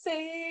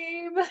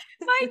Same.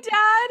 my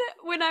dad,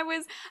 when I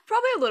was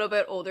probably a little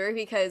bit older,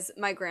 because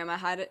my grandma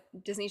had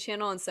Disney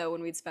Channel, and so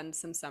when we'd spend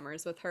some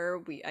summers with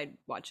her, I'd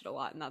watch it a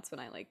lot, and that's when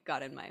I like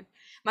got in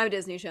my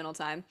Disney Channel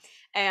time.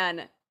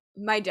 And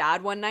my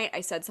dad, one night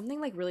I said something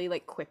like really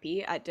like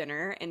quippy at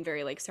dinner and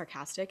very like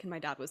sarcastic, and my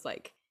dad was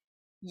like,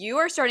 "You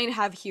are starting to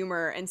have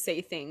humor and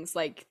say things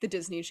like the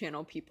Disney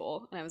Channel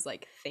people." And I was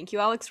like, "Thank you,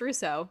 Alex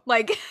Russo."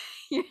 Like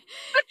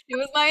she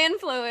was my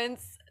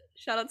influence.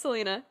 Shout out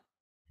Selena.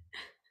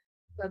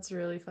 That's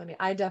really funny.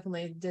 I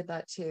definitely did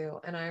that too.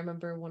 And I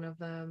remember one of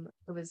them,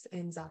 it was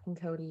in Zach and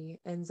Cody,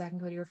 and Zach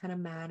and Cody were kind of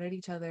mad at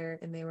each other.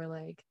 And they were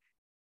like,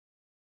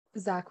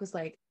 Zach was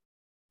like,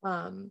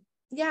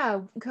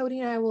 yeah, Cody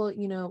and I will,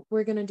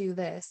 we're gonna do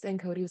this. And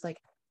Cody was like,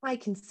 I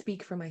can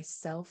speak for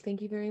myself.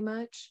 Thank you very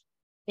much.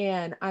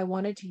 And I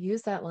wanted to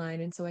use that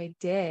line. And so I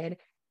did.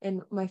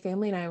 And my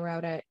family and I were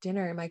out at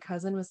dinner, and my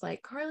cousin was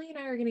like, Carly and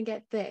I are gonna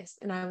get this.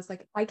 And I was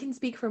like, I can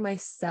speak for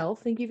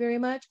myself. Thank you very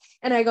much.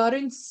 And I got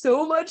in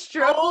so much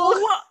trouble.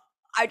 Oh,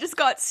 I just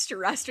got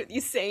stressed with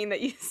you saying that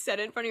you said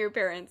it in front of your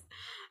parents.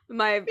 I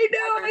My know, I parents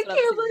would have the can't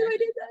same believe I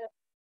reaction. did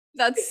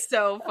That's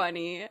so that.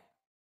 funny.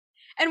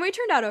 And we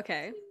turned out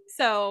okay.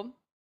 So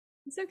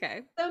it's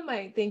okay. Some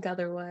might think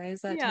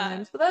otherwise at Yeah.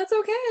 times, but that's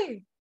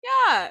okay.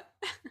 Yeah.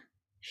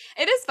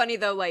 It is funny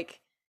though, like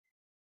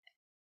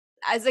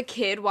as a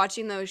kid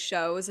watching those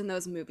shows and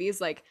those movies,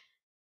 like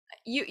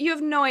you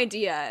have no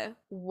idea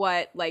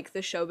what like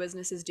the show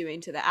business is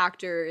doing to the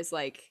actors.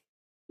 Like,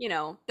 they're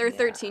Yeah.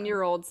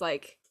 13-year-olds,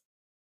 like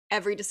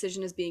every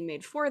decision is being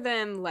made for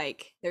them.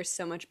 Like there's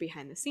so much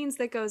behind the scenes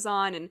that goes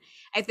on. And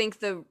I think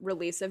the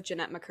release of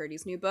Jeanette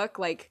McCurdy's new book,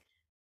 like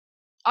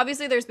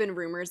obviously there's been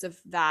rumors of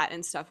that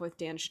and stuff with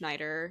Dan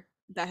Schneider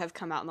that have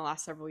come out in the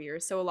last several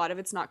years. So a lot of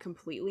it's not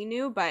completely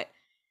new, but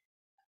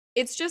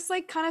it's just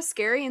like kind of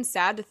scary and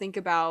sad to think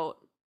about.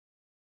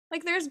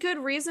 Like there's good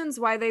reasons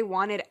why they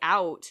wanted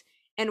out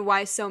and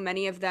why so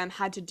many of them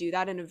had to do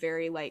that in a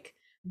very like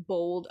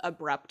bold,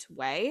 abrupt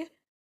way,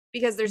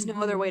 because there's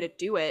no other way Hmm. to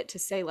do it, to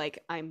say like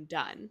I'm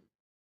done.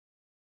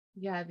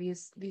 Yeah,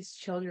 these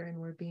children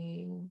were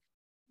being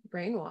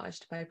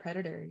brainwashed by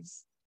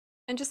predators,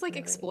 And just like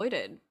really.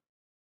 exploited.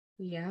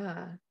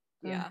 Yeah.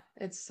 Yeah.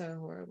 It's so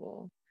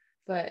horrible.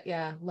 But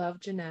yeah, love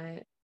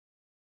Jeanette.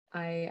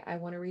 I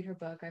want to read her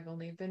book. I've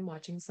only been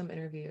watching some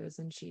interviews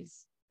and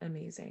she's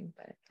amazing,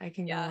 but I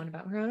can go Yeah. on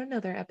about her on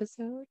another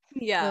episode.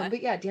 Yeah.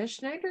 But yeah, Dan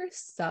Schneider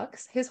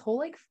sucks. His whole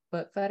like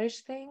foot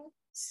fetish thing,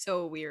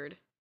 So weird.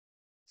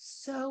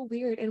 so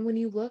weird. And when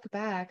you look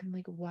back, I'm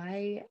like,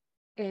 why?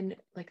 And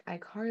like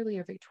iCarly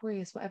or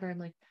Victorious, whatever, I'm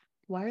like,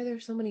 why are there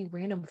so many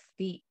random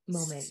feet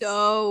moments?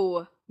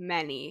 So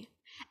many.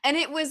 And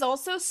it was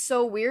also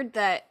so weird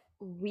that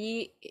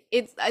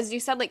it's, as you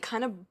said, like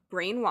kind of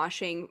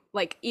brainwashing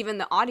like even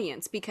the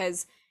audience,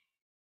 because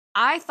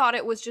I thought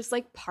it was just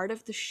like part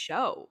of the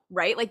show,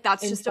 right? Like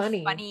that's And just a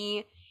funny.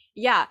 funny,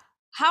 yeah.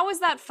 How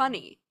is that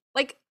funny?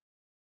 Like,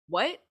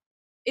 what?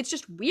 It's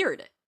just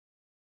weird.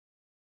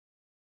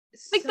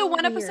 Like the So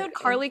one weird. episode And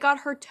Carly got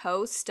her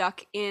toe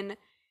stuck in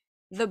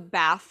the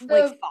bath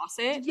like the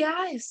faucet.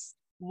 yes.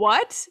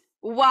 What?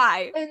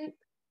 Why? And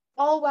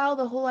all while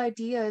the whole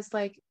idea is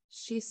like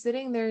she's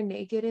sitting there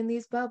naked in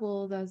these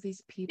bubbles as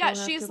these Yeah, people have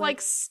to she's like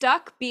like,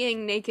 stuck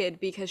being naked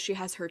because she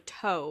has her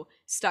toe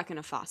stuck in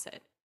a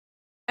faucet.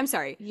 I'm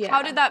sorry.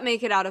 How did yeah, that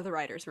make it out of the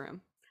writer's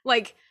room?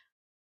 Like,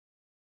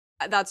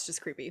 that's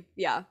just creepy.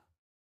 Yeah.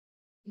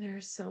 there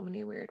are so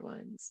many weird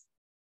ones.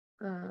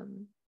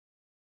 Um,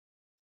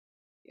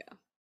 Yeah.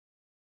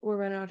 we're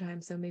running out of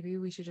time, so maybe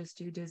we should just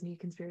do Disney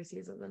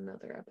conspiracies in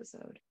another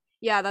episode.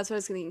 Yeah, that's what I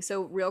was thinking.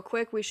 So, real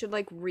quick, we should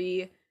like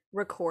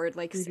record,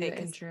 like, Redo say, the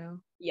because,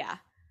 intro. yeah.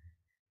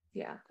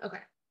 Yeah.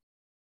 Okay.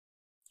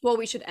 Well,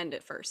 we should end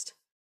it first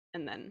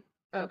and then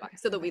go Okay. back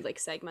so that we Okay. like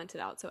segment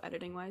it out. So,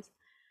 editing wise.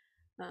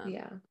 Um,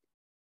 Yeah.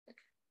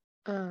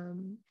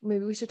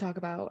 Maybe we should talk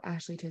about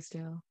Ashley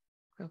Tisdale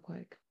real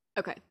quick.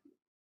 Okay.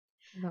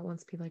 That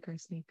wants to be like our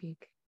sneak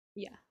peek.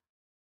 Yeah.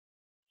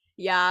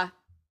 Yeah.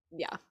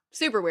 Yeah.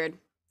 Super weird.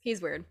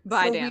 He's weird.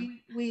 Bye, So Dan.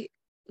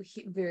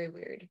 very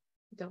weird.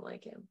 Don't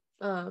like him.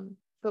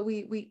 But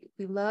we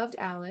loved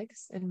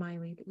Alex and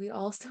Miley. But we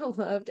also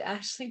loved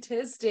Ashley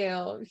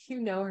Tisdale. You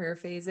know her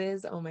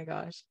phases. Oh my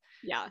gosh.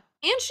 Yeah.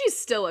 And she's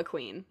still a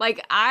queen.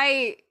 Like,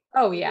 I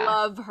Oh yeah.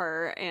 love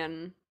her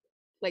and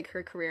like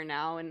her career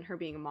now and her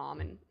being a mom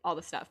and all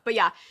the stuff. But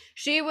yeah,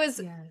 she was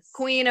Yes.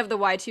 queen of the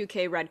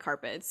Y2K red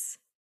carpets.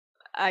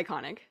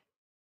 Iconic.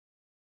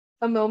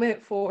 A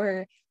moment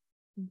for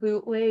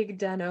bootleg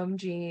denim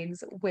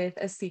jeans with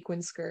a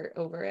sequin skirt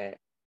over it.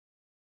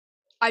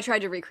 I tried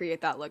to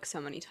recreate that look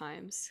so many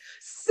times.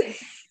 And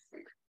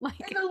Like,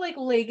 the like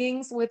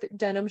leggings with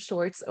denim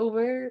shorts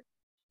over.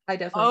 I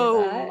definitely did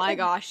oh that. my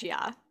gosh,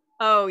 yeah.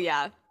 Oh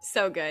yeah,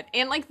 so good.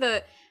 And like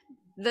the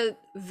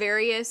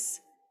various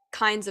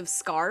kinds of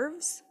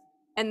scarves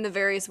and the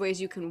various ways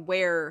you can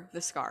wear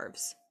the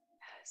scarves.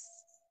 Yes.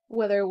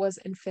 Whether it was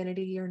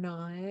infinity or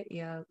not.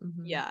 Yeah.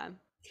 Yeah.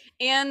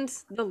 And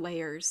the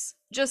layers.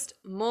 Just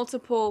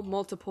multiple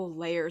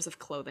layers of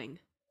clothing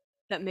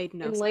that made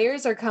no And sense.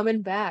 layers are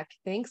coming back.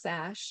 Thanks,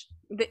 Ash.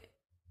 The,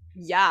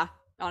 yeah,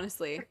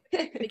 honestly.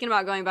 Thinking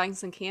about going buying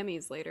some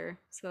camis later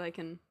so I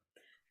can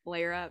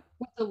layer up.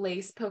 With the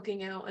lace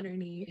poking out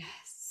underneath.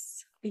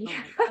 Yes. Oh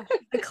Yeah. my gosh.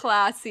 The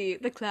classy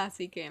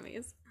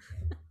camis.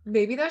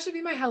 Maybe that should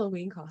be my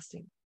Halloween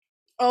costume.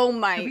 Oh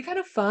That'd be my. kind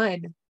of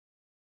fun.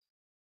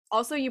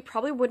 Also, you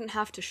probably wouldn't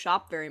have to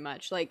shop very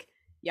much. Like,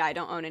 yeah, I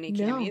don't own any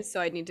No. camis, so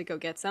I'd need to go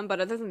get some.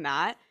 But other than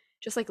that,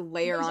 just like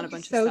layer Those on would a be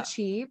bunch of so stuff.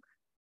 cheap.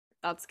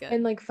 That's good.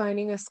 And like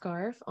finding a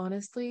scarf,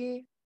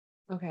 honestly.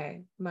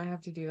 Okay, might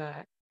have to do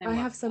that. I'm I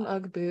have loving some that.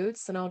 UGG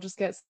boots and I'll just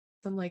get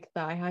some like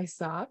thigh-high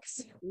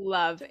socks.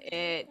 Love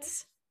it.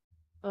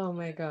 Oh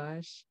my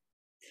gosh.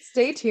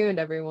 Stay tuned,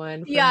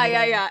 everyone, for Yeah, me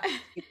yeah, to yeah.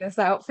 make this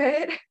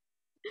outfit.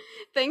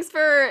 Thanks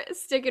for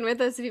sticking with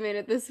us if you made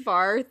it this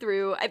far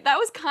through. That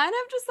was kind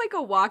of just like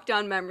a walk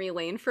down memory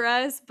lane for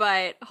us,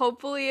 but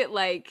hopefully it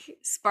like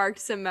sparked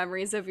some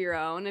memories of your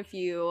own if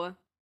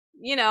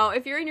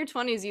if you're in your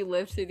 20s, you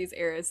lived through these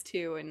eras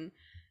too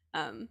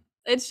and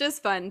it's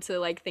just fun to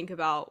like think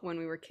about when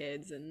we were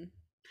kids and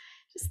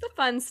just the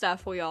fun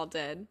stuff we all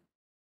did.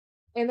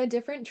 And the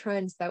different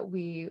trends that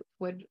we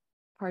would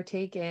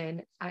partake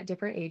in at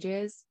different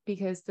ages,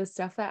 because the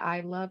stuff that I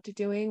loved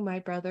doing, my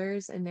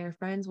brothers and their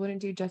friends wouldn't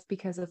do just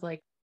because of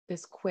like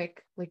this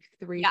quick, like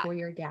three, Yeah. 4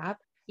 year gap,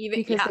 Even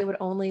because yeah. they would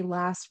only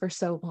last for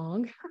so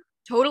long.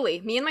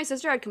 Totally. Me and my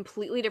sister had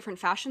completely different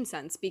fashion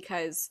sense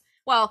because,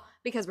 well,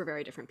 because we're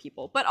very different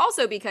people, but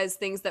also because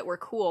things that were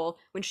cool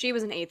when she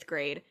was in eighth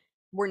grade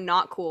were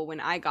not cool when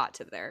I got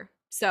to there.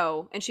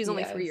 So, and she's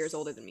only 3 years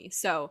older than Yes. me.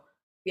 So,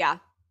 yeah,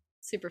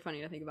 super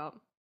funny to think about.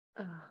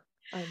 Oh,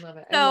 I love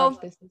it. I So,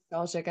 loved this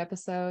nostalgic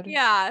episode.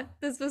 yeah,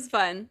 this was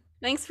fun.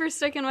 Thanks for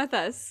sticking with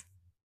us.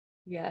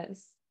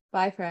 Yes.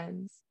 Bye,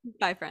 friends.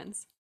 Bye,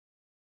 friends.